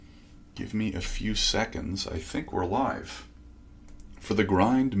Give me a few seconds. I think we're live. For the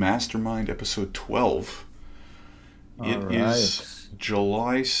Grind Mastermind episode 12. All It is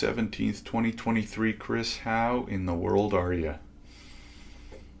July 17th, 2023. Chris, how in the world are you?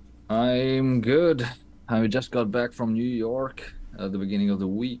 I'm good. I just got back from New York at the beginning of the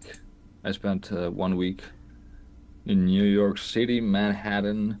week. I spent 1 week in New York City,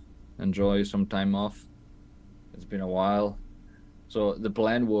 Manhattan, enjoy some time off. It's been a while. So the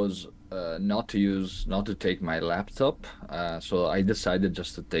plan was not to take my laptop. So I decided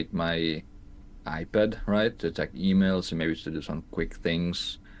just to take my iPad, right, to check emails and maybe to do some quick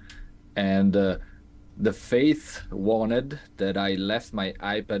things. And the faith wanted that I left my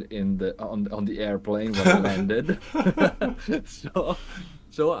iPad in the on the airplane when I landed. So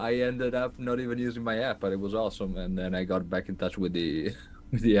so I ended up not even using my app, but it was awesome. And then I got back in touch with the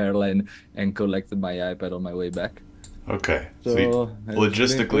with the airline and collected my iPad on my way back. Okay. So it's been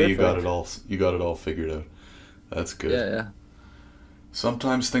Logistically you got perfect. it all figured out. That's good. Yeah, yeah,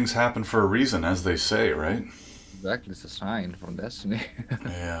 Sometimes things happen for a reason, as they say, right? exactly. It's a sign from destiny.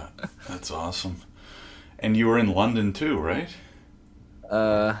 Yeah, that's awesome. And you were in London too, right?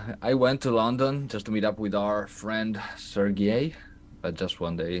 I went to London just to meet up with our friend Sergey, but just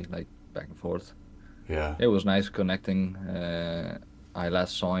one day, like back and forth. Yeah, It was nice connecting. I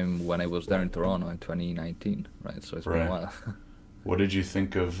last saw him when I was there in Toronto in 2019, right? So it's been a right. while. What did you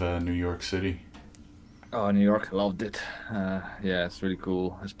think of New York City? Oh, New York, loved it. Yeah, it's really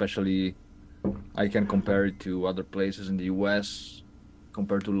cool. Especially, I can compare it to other places in the US.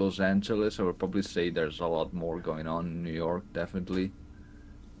 Compared to Los Angeles, I would probably say there's a lot more going on in New York, definitely.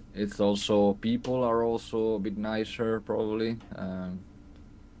 It's also, people are also a bit nicer, probably.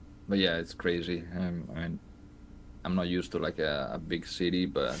 But yeah, it's crazy. I'm not used to like a big city,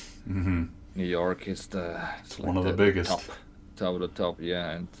 but Mm-hmm. New York is It's it's one like of the the biggest. top of the top,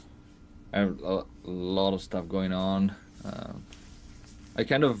 yeah, and I have a lot of stuff going on. I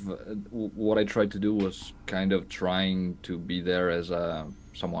kind of what I tried to do was kind of trying to be there as a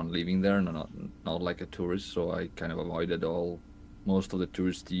someone living there, not like a tourist. So I kind of avoided all most of the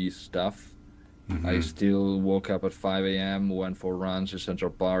touristy stuff. I Mm-hmm. still woke up at 5 a.m., went for runs in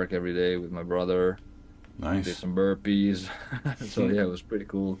Central Park every day with my brother, did Nice. some burpees. So yeah, it was pretty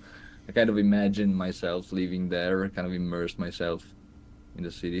cool. I kind of imagined myself living there, kind of immersed myself in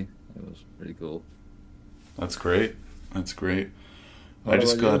the city. It was pretty cool. That's great. That's great. I What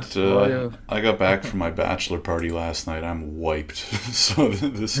just about you? got How are you? I got back from my bachelor party last night. I'm wiped. So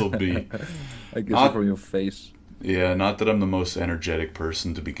this will be I can see not from your face. not that I'm the most energetic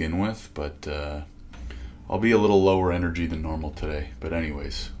person to begin with, but I'll be a little lower energy than normal today. But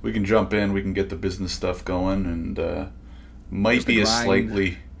anyways, we can jump in. We can get the business stuff going, and might Because be a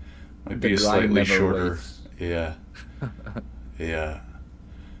slightly the grind never shorter. waits. Yeah, yeah.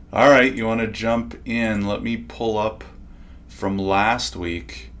 All right, you want to jump in? Let me pull up from last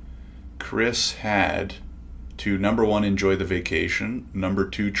week. Chris had to number one, enjoy the vacation, number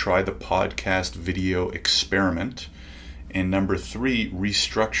two, try the podcast video experiment, and number three,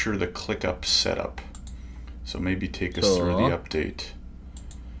 restructure the ClickUp setup. So maybe take us through the So, update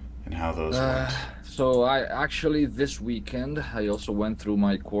and how those uh, went. so I actually this weekend I also went through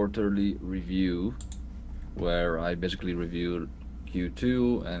my quarterly review where I basically reviewed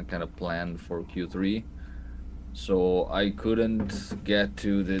Q2 and kind of planned for Q3. So I couldn't get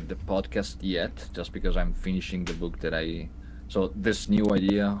to the podcast yet just because I'm finishing the book that so this new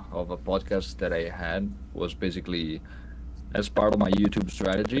idea of a podcast that I had was basically as part of my YouTube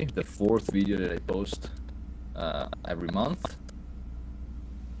strategy, the fourth video that I post every month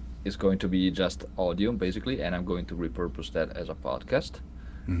is going to be just audio, basically, and I'm going to repurpose that as a podcast.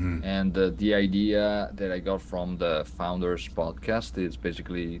 Mm-hmm. And the idea that I got from the founders podcast is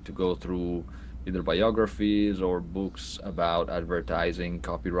basically to go through either biographies or books about advertising,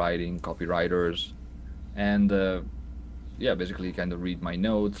 copywriting, copywriters, and yeah, basically kind of read my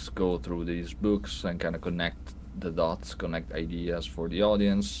notes, go through these books, and kind of connect the dots, connect ideas for the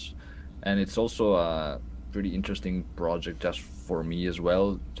audience. And it's also a pretty interesting project just for me as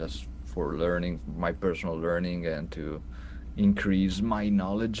well, just for learning, my personal learning, and to increase my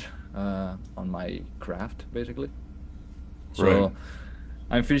knowledge on my craft, basically. Right. So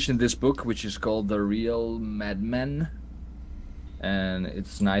I'm finishing this book, which is called The Real Madman, and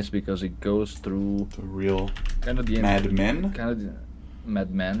it's nice because it goes through The real kind of the Mad Men. kind of the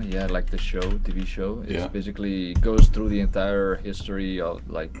Mad Men, yeah, like the show, TV show. It's Yeah. basically goes through the entire history of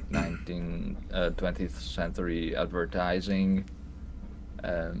like 20th century advertising.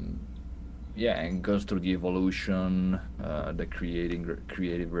 Um, yeah, and goes through the evolution, the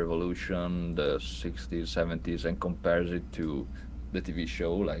creative revolution, the 60s, 70s, and compares it to the TV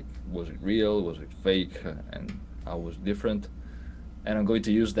show. Like, was it real? Was it fake? And how was it different? And I'm going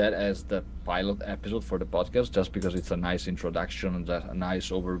to use that as the pilot episode for the podcast, just because it's a nice introduction and a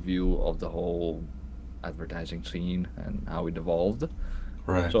nice overview of the whole advertising scene and how it evolved.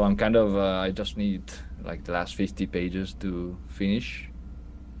 Right. So I'm kind of, I just need like the last 50 pages to finish.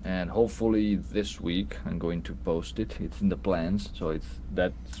 And hopefully this week I'm going to post it. It's in the plans. So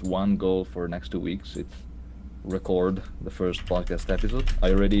that's one goal for next 2 weeks. It's record the first podcast episode.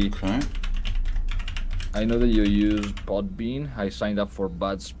 Okay. I know that you use Podbean. I signed up for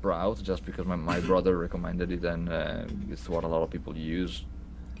Buzzsprout just because my brother recommended it, and it's what a lot of people use.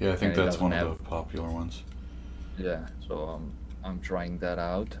 Yeah, I think And that's one of the popular ones. Yeah, so I'm trying that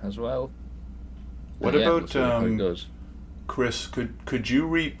out as well. What Yeah, about we'll see how it goes. Chris? Could you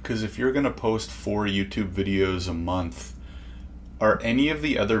because if you're gonna post 4 YouTube videos a month, are any of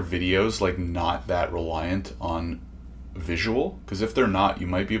the other videos like not that reliant on visual? Because if they're not, you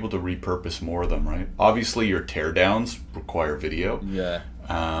might be able to repurpose more of them, right? Obviously, your teardowns require video. Yeah.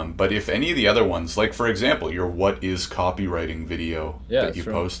 But if any of the other ones, like for example, your what is copywriting video that you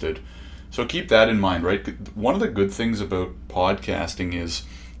posted, so keep that in mind, right? One of the good things about podcasting is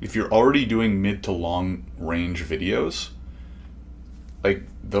if you're already doing mid to long range videos, like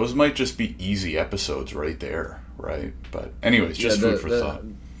those might just be easy episodes right there, right? But anyways, just food for thought.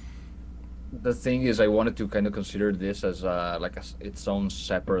 The thing is, I wanted to kind of consider this as its own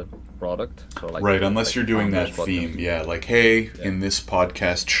separate product. So like right, unless like you're doing that theme, yeah. Like, hey, in this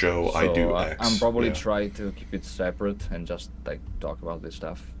podcast show, I do X. I'm probably trying to keep it separate and just like talk about this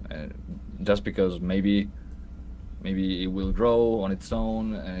stuff, and just because maybe it will grow on its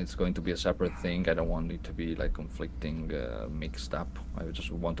own and it's going to be a separate thing. I don't want it to be like conflicting, mixed up. I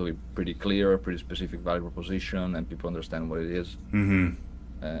just want to be pretty clear, pretty specific value proposition, and people understand what it is.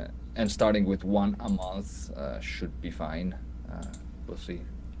 And starting with one a month should be fine. We'll see.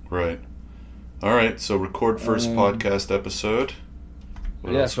 Right. All right. So record first podcast episode.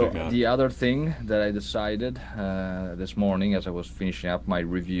 What else so we got? The other thing that I decided this morning as I was finishing up my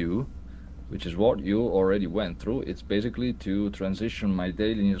review, which is what you already went through, it's basically to transition my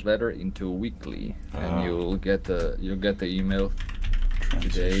daily newsletter into a weekly, and you'll get the email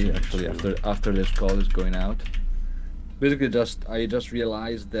today. Actually, after this call is going out. Basically, I just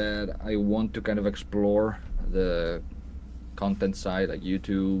realized that I want to kind of explore the content side, like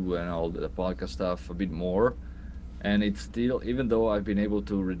YouTube and all the podcast stuff, a bit more. And it's still, even though I've been able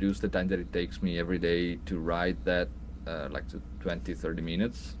to reduce the time that it takes me every day to write that, like to 20, 30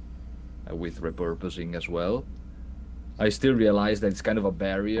 minutes, with repurposing as well, I still realize that it's kind of a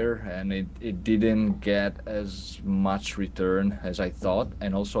barrier, and it didn't get as much return as I thought.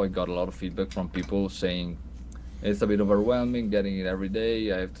 And also I got a lot of feedback from people saying, it's a bit overwhelming getting it every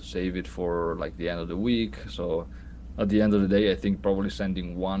day. I have to save it for like the end of the week. So at the end of the day, I think probably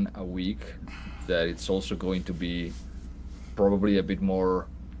sending one a week, that it's also going to be probably a bit more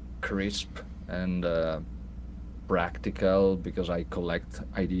crisp and practical, because I collect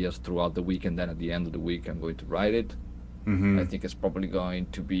ideas throughout the week and then at the end of the week I'm going to write it. I think it's probably going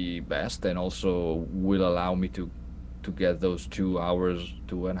to be best, and also will allow me to get those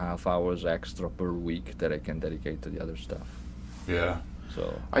 2.5 hours extra per week that I can dedicate to the other stuff. Yeah.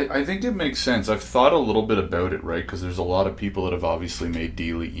 So I think it makes sense. I've thought a little bit about it, right? Because there's a lot of people that have obviously made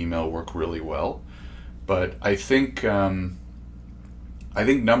daily email work really well. But I think number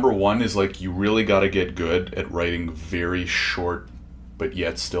one is like you really got to get good at writing very short but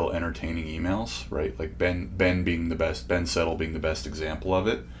yet still entertaining emails, right? Like Ben Settle being the best example of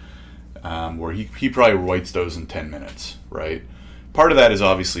it. Where he probably writes those in 10 minutes, right? Part of that is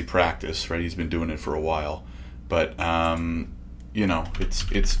obviously practice, right? He's been doing it for a while, but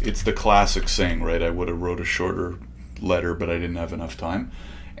it's the classic saying, right? I would have wrote a shorter letter, but I didn't have enough time.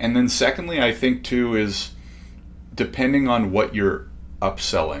 And then secondly, I think too is depending on what you're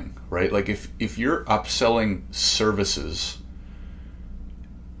upselling, right? Like if you're upselling services,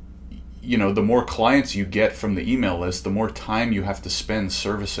 the more clients you get from the email list, the more time you have to spend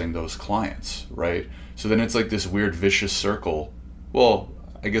servicing those clients, right? So then it's like this weird vicious circle. Well,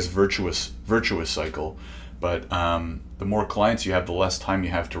 I guess virtuous cycle. But the more clients you have, the less time you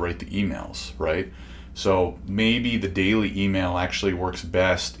have to write the emails, right? So maybe the daily email actually works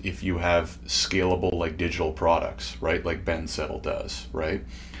best if you have scalable like digital products, right? Like Ben Settle does, right?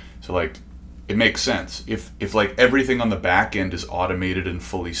 So like it makes sense. If like everything on the back end is automated and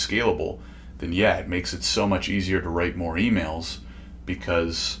fully scalable, then yeah, it makes it so much easier to write more emails,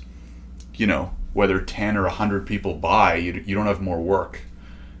 because whether 10 or 100 people buy, you don't have more work,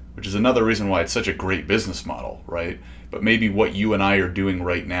 which is another reason why it's such a great business model, right? But maybe what you and I are doing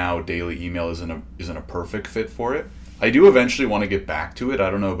right now, daily email, isn't a perfect fit for it. I do eventually want to get back to it. I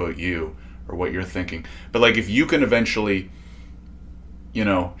don't know about you or what you're thinking, but like if you can eventually,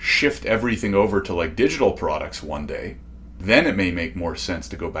 shift everything over to like digital products one day, then it may make more sense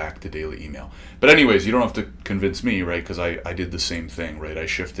to go back to daily email. But anyways, you don't have to convince me, right? Because I did the same thing, right? I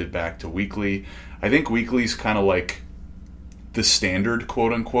shifted back to weekly. I think weekly's kind of like the standard,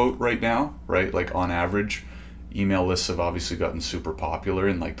 quote unquote, right now, right? Like on average, email lists have obviously gotten super popular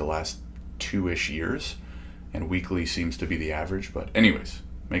in like the last 2-ish years, and weekly seems to be the average. But anyways,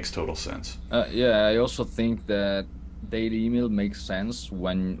 makes total sense. Yeah, I also think that daily email makes sense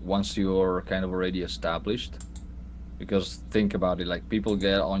once you're kind of already established. Because think about it, like people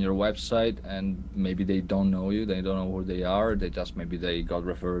get on your website and maybe they don't know you, they don't know who they are, maybe they got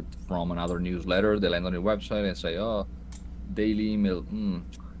referred from another newsletter, they land on your website and say, oh, daily email,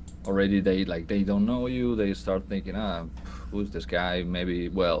 already they don't know you, they start thinking, who's this guy? Maybe,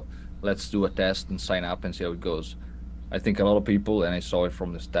 well, let's do a test and sign up and see how it goes. I think a lot of people, and I saw it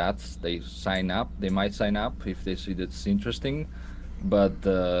from the stats, they might sign up if they see that it's interesting, but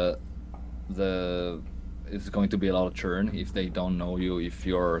the it's going to be a lot of churn if they don't know you, if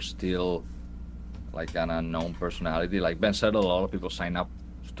you're still like an unknown personality. Like Ben Settle, a lot of people sign up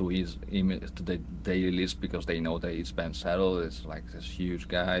to his email, to the daily list, because they know that it's Ben Settle. It's like this huge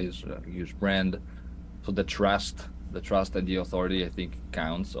guy, it's a huge brand. So the trust and the authority, I think,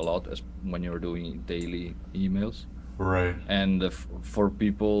 counts a lot as when you're doing daily emails. Right. And for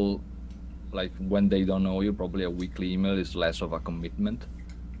people, like when they don't know you, probably a weekly email is less of a commitment.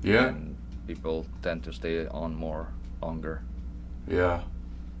 Yeah. And people tend to stay on more longer. Yeah,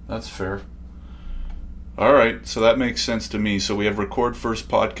 that's fair. All right, so that makes sense to me. So we have record first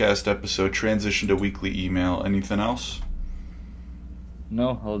podcast episode, transition to weekly email. Anything else?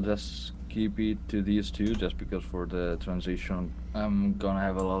 No, I'll just keep it to these two, just because for the transition I'm gonna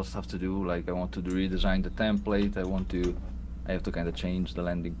have a lot of stuff to do. Like I want to redesign the template, I have to kind of change the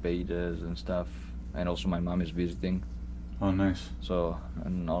landing pages and stuff, and also my mom is visiting. Oh, nice. So,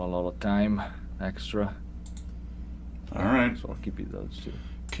 and not a lot of time extra. All right. So I'll keep it those two.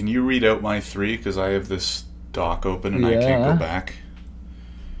 Can you read out my 3? Because I have this doc open and I can't go back.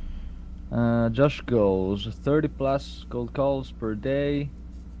 Josh goes 30 plus cold calls per day,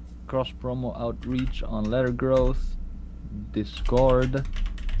 cross promo outreach on letter growth, Discord,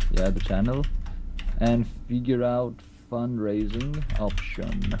 the channel, and figure out fundraising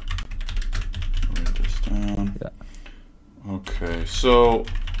option. Write this down. Yeah. Okay, so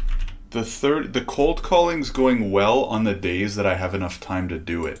the cold calling's going well on the days that I have enough time to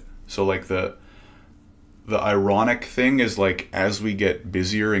do it. So like the ironic thing is, like, as we get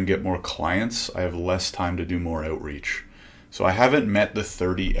busier and get more clients, I have less time to do more outreach. So I haven't met the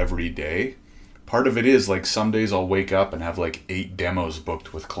 30 every day. Part of it is like some days I'll wake up and have like 8 demos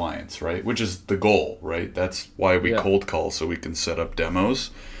booked with clients, right? Which is the goal, right? That's why we cold call, so we can set up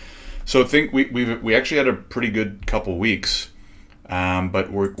demos. So I think we actually had a pretty good couple weeks,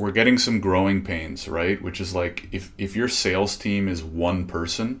 but we're getting some growing pains, right? Which is like if your sales team is one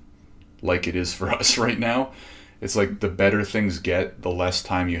person, like it is for us right now, it's like the better things get, the less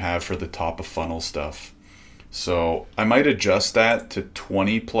time you have for the top of funnel stuff. So I might adjust that to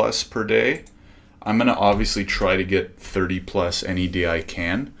 20 plus per day. I'm gonna obviously try to get 30 plus any day I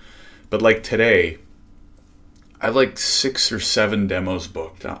can, but like today, I have like 6 or 7 demos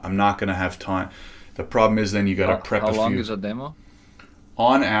booked. I'm not going to have time. The problem is then you got to prep a few. How long is a demo?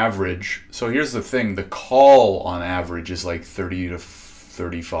 On average, so here's the thing. The call on average is like 30 to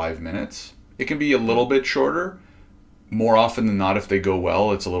 35 minutes. It can be a little bit shorter. More often than not, if they go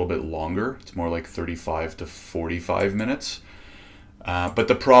well, it's a little bit longer. It's more like 35 to 45 minutes. But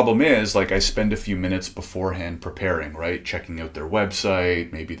the problem is, like, I spend a few minutes beforehand preparing, right? Checking out their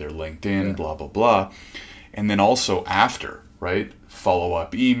website, maybe their LinkedIn, blah, blah, blah. And then also after, right?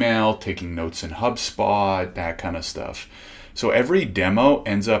 Follow-up email, taking notes in HubSpot, that kind of stuff. So every demo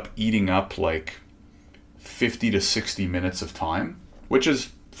ends up eating up like 50 to 60 minutes of time, which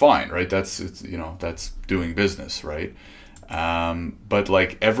is fine, right? That's doing business, right? But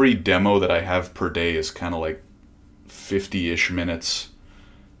like every demo that I have per day is kind of like 50-ish minutes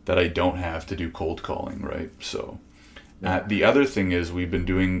that I don't have to do cold calling, right? So the other thing is we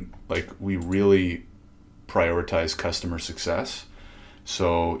really prioritize customer success.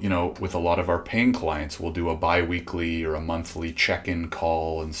 So, with a lot of our paying clients, we'll do a bi-weekly or a monthly check-in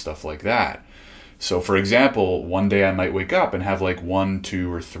call and stuff like that. So, for example, one day I might wake up and have like 1,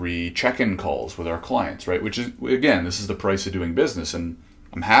 2, or 3 check-in calls with our clients, right? Which is, again, this is the price of doing business, and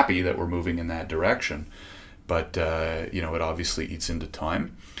I'm happy that we're moving in that direction. But, it obviously eats into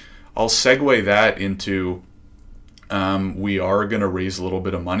time. I'll segue that into, we are going to raise a little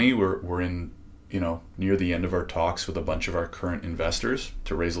bit of money. We're in near the end of our talks with a bunch of our current investors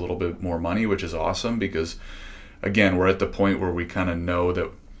to raise a little bit more money, which is awesome because, again, we're at the point where we kind of know that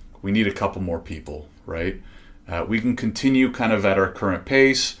we need a couple more people, right? We can continue kind of at our current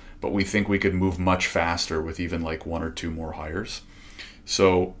pace, but we think we could move much faster with even like one or two more hires.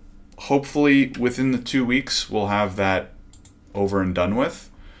 So hopefully within the 2 weeks, we'll have that over and done with.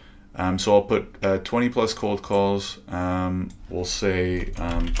 So I'll put 20 plus cold calls. We'll say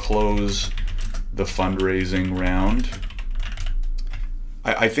close the fundraising round.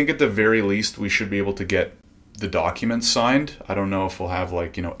 I think at the very least we should be able to get the documents signed. I don't know if we'll have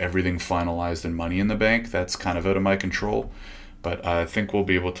everything finalized and money in the bank. That's kind of out of my control. But I think we'll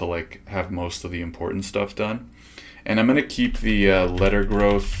be able to have most of the important stuff done. And I'm going to keep the letter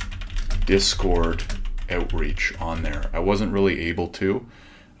growth Discord outreach on there. I wasn't really able to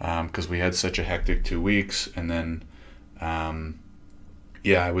because we had such a hectic 2 weeks. And then,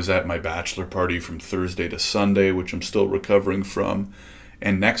 I was at my bachelor party from Thursday to Sunday, which I'm still recovering from.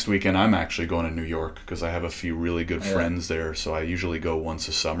 And next weekend, I'm actually going to New York because I have a few really good friends there. So I usually go once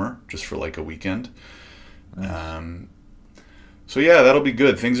a summer just for like a weekend. Nice. So yeah, that'll be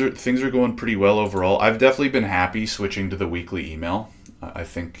good. Things are going pretty well overall. I've definitely been happy switching to the weekly email. I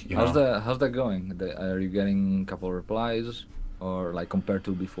think how's that going? Are you getting a couple of replies or like compared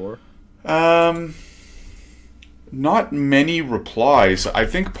to before? Not many replies. I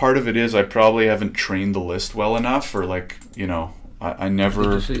think part of it is I probably haven't trained the list well enough, or I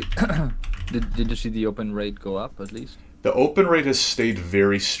never. Did you see, did you see the open rate go up at least? The open rate has stayed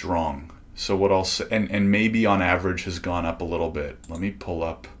very strong. So what I'll say, and maybe on average has gone up a little bit. Let me pull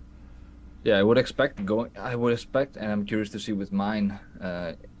up. Yeah, I would expect, and I'm curious to see with mine.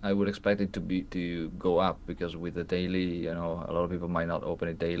 I would expect it to go up because with the daily, a lot of people might not open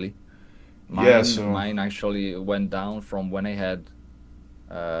it daily. Mine actually went down from when I had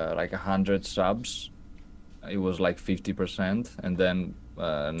like 100 subs. It was like 50%, and then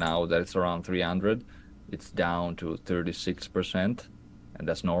now that it's around 300, it's down to 36%, and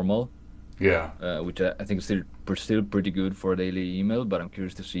that's normal. Yeah. Which I think is still pretty good for a daily email, but I'm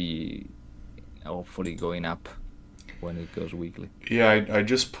curious to see hopefully going up when it goes weekly. Yeah, I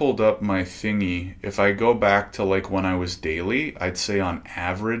just pulled up my thingy. If I go back to like when I was daily, I'd say on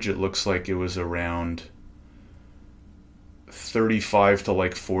average it looks like it was around 35 to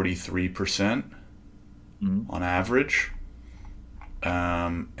like 43% on average.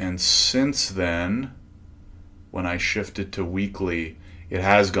 And since then, when I shifted to weekly, it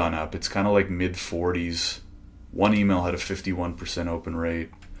has gone up. It's kind of like mid 40s. One email had a 51% open rate.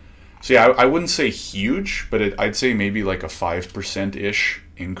 So yeah, I wouldn't say huge, but I'd say maybe like a 5%-ish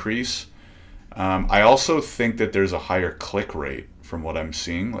increase. I also think that there's a higher click rate from what I'm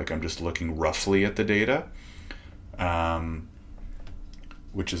seeing. Like I'm just looking roughly at the data,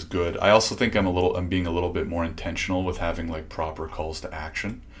 which is good. I also think I'm being a little bit more intentional with having like proper calls to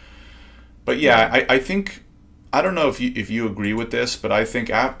action. But yeah, I think, I don't know if you agree with this, but I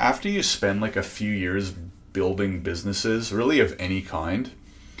think after you spend like a few years building businesses, really of any kind,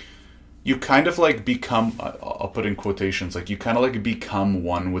 you kind of like become, I'll put in quotations, like you kind of like become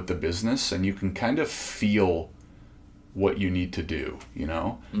one with the business, and you can kind of feel what you need to do,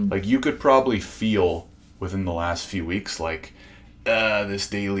 Like you could probably feel within the last few weeks like, this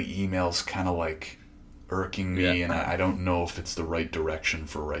daily email's kind of like irking me, and I don't know if it's the right direction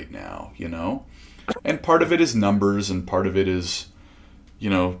for right now, And part of it is numbers, and part of it is,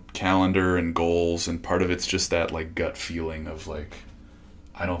 calendar and goals, and part of it's just that like gut feeling of like,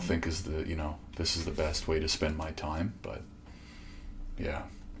 I don't think this is the best way to spend my time, but yeah.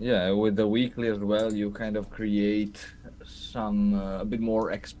 Yeah, with the weekly as well, you kind of create some a bit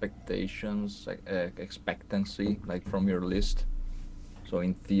more expectations, expectancy, like from your list. So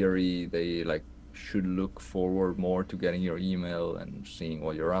in theory, they like should look forward more to getting your email and seeing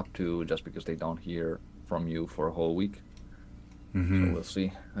what you're up to, just because they don't hear from you for a whole week. Mm-hmm. So we'll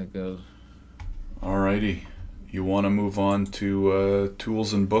see how it goes. Alrighty. You want to move on to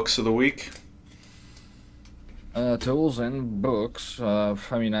tools and books of the week? Tools and books. I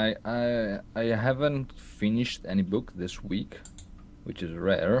mean, I haven't finished any book this week, which is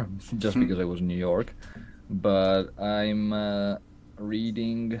rare, just because I was in New York. But I'm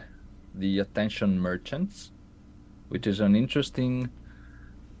reading The Attention Merchants, which is an interesting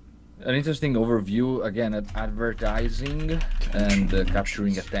overview again at advertising and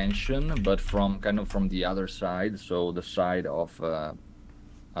capturing attention, but from the other side. So the side of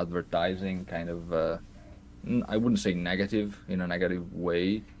advertising, kind of I wouldn't say negative in a negative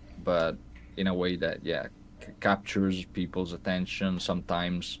way, but in a way that captures people's attention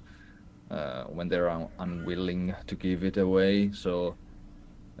sometimes when they're unwilling to give it away. So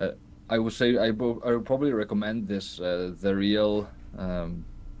I would say I would probably recommend this um,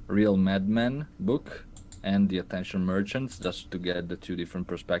 Real Madmen book and The Attention Merchants, just to get the two different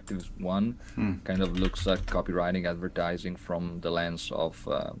perspectives. One Hmm. kind of looks at copywriting, advertising from the lens of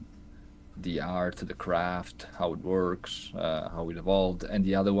the art, the craft, how it works, how it evolved, and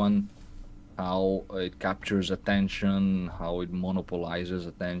the other one, how it captures attention, how it monopolizes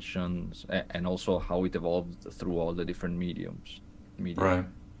attention, and also how it evolved through all the different media. Right.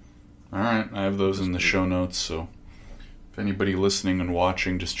 All right. I have those That's in the pretty show good. notes. So if anybody listening and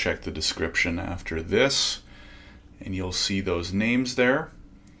watching, just check the description after this, and you'll see those names there.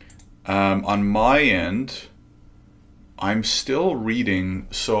 On my end, I'm still reading.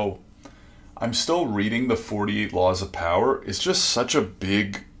 So I'm still reading the 48 Laws of Power. It's just such a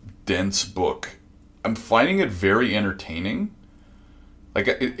big, dense book. I'm finding it very entertaining. Like,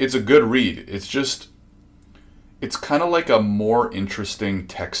 it's a good read. It's kind of like a more interesting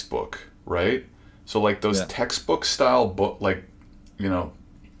textbook, right? So, like, those Yeah. textbook style book, like, you know,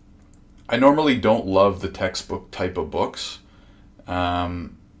 I normally don't love the textbook type of books.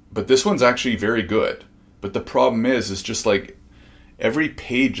 But this one's actually very good. But the problem is, it's just like every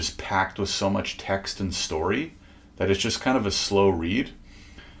page is packed with so much text and story that it's just kind of a slow read.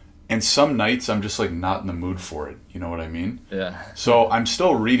 And some nights I'm just like not in the mood for it. You know what I mean? Yeah. So I'm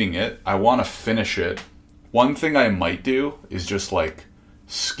still reading it. I want to finish it. One thing I might do is just like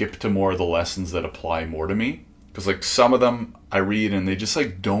skip to more of the lessons that apply more to me. Because like some of them I read and they just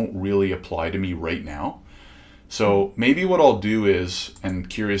like don't really apply to me right now. So maybe what I'll do is, and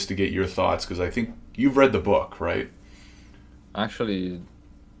curious to get your thoughts, because I think you've read the book, right? Actually,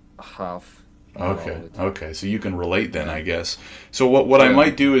 half, not all Okay, of it. okay. So you can relate then, Yeah. I guess. So what I Yeah.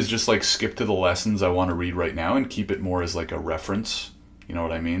 might do is just like skip to the lessons I want to read right now and keep it more as like a reference. You know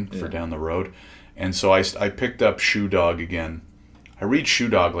what I mean? For Yeah. down the road. And so I picked up Shoe Dog again. I read Shoe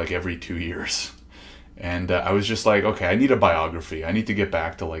Dog like every 2 years. And I was just like, okay, I need a biography. I need to get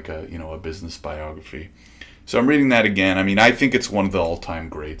back to like a business biography. So I'm reading that again. I mean, I think it's one of the all-time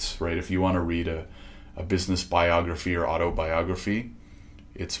greats, right? If you want to read a business biography or autobiography,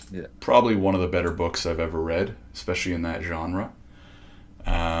 it's Yeah. probably one of the better books I've ever read, especially in that genre.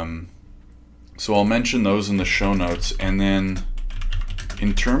 Um, so I'll mention those in the show notes. And then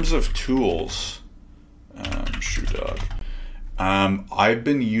in terms of tools, Shoe Dog, I've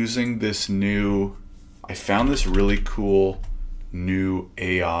been using I found this really cool new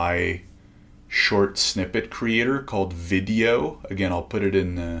AI short snippet creator called Video. Again, I'll put it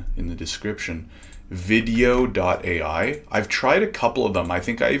in the description. Video.ai. I've tried a couple of them. I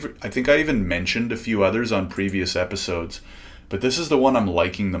think I even mentioned a few others on previous episodes, but this is the one I'm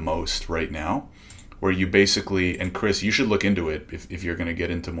liking the most right now. Where you basically, and Chris, you should look into it if you're going to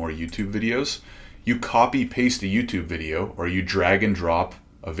get into more YouTube videos. You copy paste a YouTube video or you drag and drop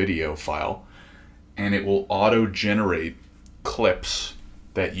a video file, and it will auto generate clips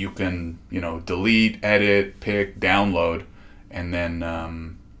that you can, delete, edit, pick, download, and then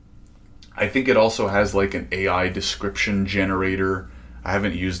I think it also has like an AI description generator. I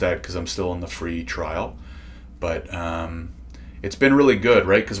haven't used that because I'm still in the free trial, but it's been really good,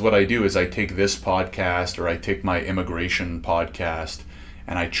 right? Because what I do is I take this podcast or I take my immigration podcast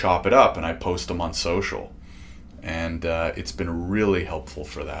and I chop it up and I post them on social, and it's been really helpful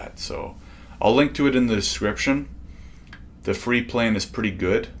for that. So I'll link to it in the description. The free plan is pretty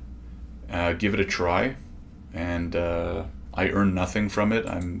good. Give it a try, and I earn nothing from it.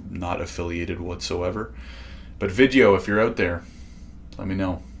 I'm not affiliated whatsoever. But Video, if you're out there, let me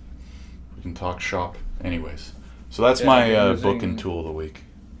know. We can talk shop. Anyways, so that's Yeah, my book and tool of the week.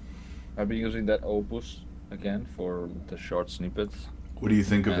 I've been using that Opus again for the short snippets. What do you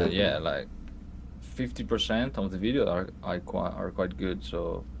think of it? Yeah, like 50% of the video are quite good.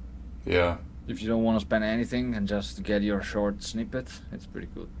 So Yeah, if you don't want to spend anything and just get your short snippet, it's pretty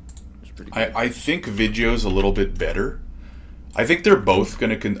good. It's pretty good. I think Video's a little bit better. I think they're both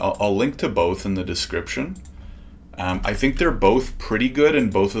going to... I'll link to both in the description. I think they're both pretty good,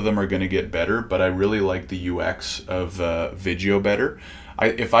 and both of them are going to get better, but I really like the UX of Video better.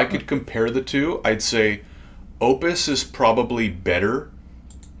 If I could compare the two, I'd say Opus is probably better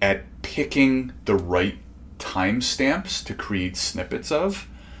at picking the right timestamps to create snippets of,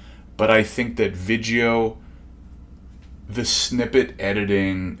 but I think that Video, the snippet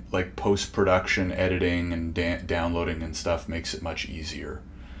editing, like post-production editing and downloading and stuff, makes it much easier.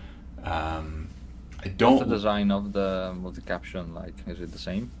 I What's the don't... design of the caption like? Is it the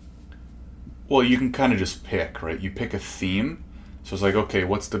same? Well, you can kind of just pick, right? You pick a theme. So it's like, okay,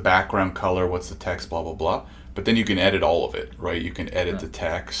 what's the background color? What's the text? Blah, blah, blah. But then you can edit all of it, right? You can edit Yeah. the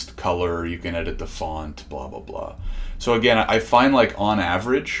text, color, you can edit the font, blah, blah, blah. So again, I find like on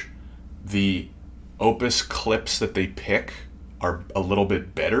average, the Opus clips that they pick are a little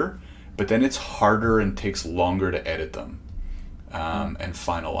bit better, but then it's harder and takes longer to edit them, and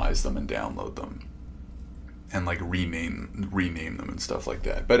finalize them and download them, and like rename them and stuff like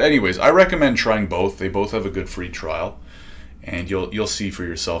that. But anyways, I recommend trying both. They both have a good free trial, and you'll see for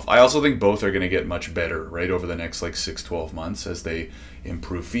yourself. I also think both are going to get much better right over the next like 6-12 months as they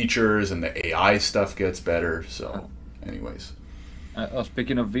improve features and the AI stuff gets better. So anyways,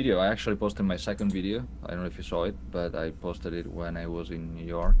 Speaking of video, I actually posted my second video. I don't know if you saw it, but I posted it when I was in New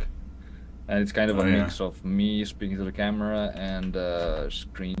York. And it's kind of a mix of me speaking to the camera and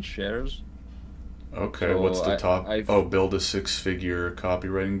screen shares. Okay, So what's the top? I've, Build a 6-figure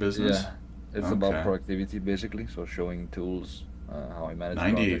copywriting business? yeah, it's about productivity basically. So showing tools, how I manage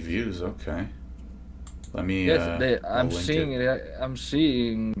 98 projects. views, okay. Let me Yes, I'll I'm link seeing it. it. I'm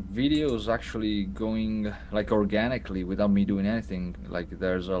seeing videos actually going like organically without me doing anything. Like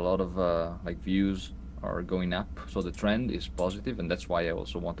there's a lot of like views are going up, so the trend is positive, and that's why I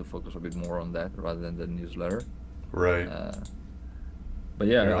also want to focus a bit more on that rather than the newsletter. Right. Uh, but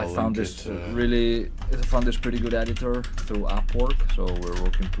Here, yeah, I I'll link found it. I found this pretty good editor through Upwork, so we're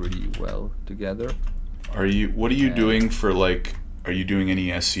working pretty well together. What are you And doing for like, are you doing any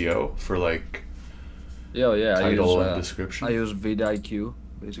SEO for like yeah, title and I description? use vidIQ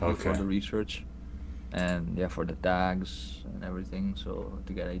basically for Okay. the research, and yeah, for the tags and everything, so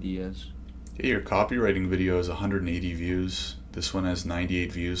to get ideas. Yeah, your copywriting video has 180 views. This one has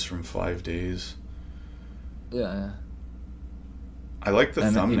 98 views from 5 days. Yeah, I like the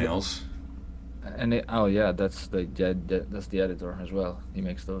and even thumbnails. oh yeah, that's the editor as well. He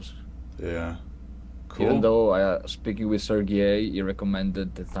makes those. Yeah. Even Cool. though speaking with Sergey, he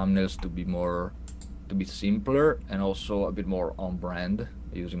recommended the thumbnails to be simpler and also a bit more on brand,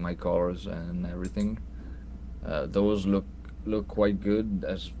 using my colors and everything. Those look quite good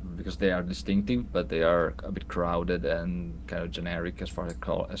as because they are distinctive, but they are a bit crowded and kind of generic as far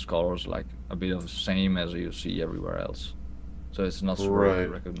as colors, like a bit of the same as you see everywhere else. So it's not super Right.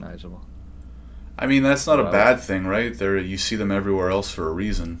 recognizable. I mean, that's not So a bad thing, right? You see them everywhere else for a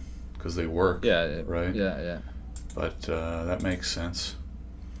reason, because they work, yeah, right? yeah. But that makes sense.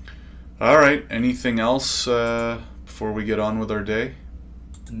 All right. Anything else before we get on with our day?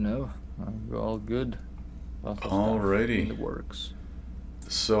 No, we're all good. Lots of stuff in Alrighty. the works.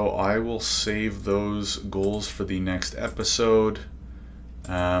 So I will save those goals for the next episode.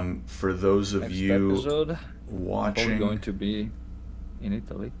 For those of Next you episode, I'm probably going watching, to be in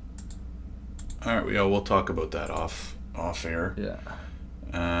Italy. all right, yeah, we'll talk about that off air. Yeah.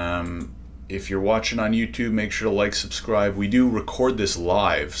 If you're watching on YouTube, make sure to like, subscribe. We do record this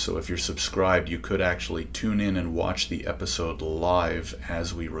live, so if you're subscribed, you could actually tune in and watch the episode live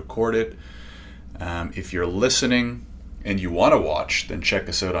as we record it. If you're listening and you want to watch, then check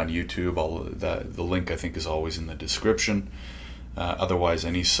us out on YouTube. The link, I think, is always in the description. Otherwise,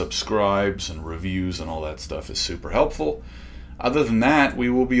 any subscribes and reviews and all that stuff is super helpful. Other than that, we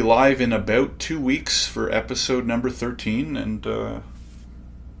will be live in about 2 weeks for episode number 13, and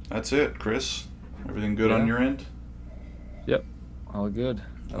that's it, Chris. Everything good on Yeah. your end? Yep. All good.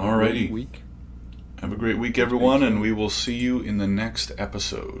 Have a Alrighty. great week. Have a great week, Speak everyone, and soon. we will see you in the next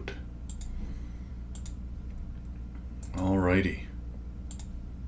episode. Alrighty.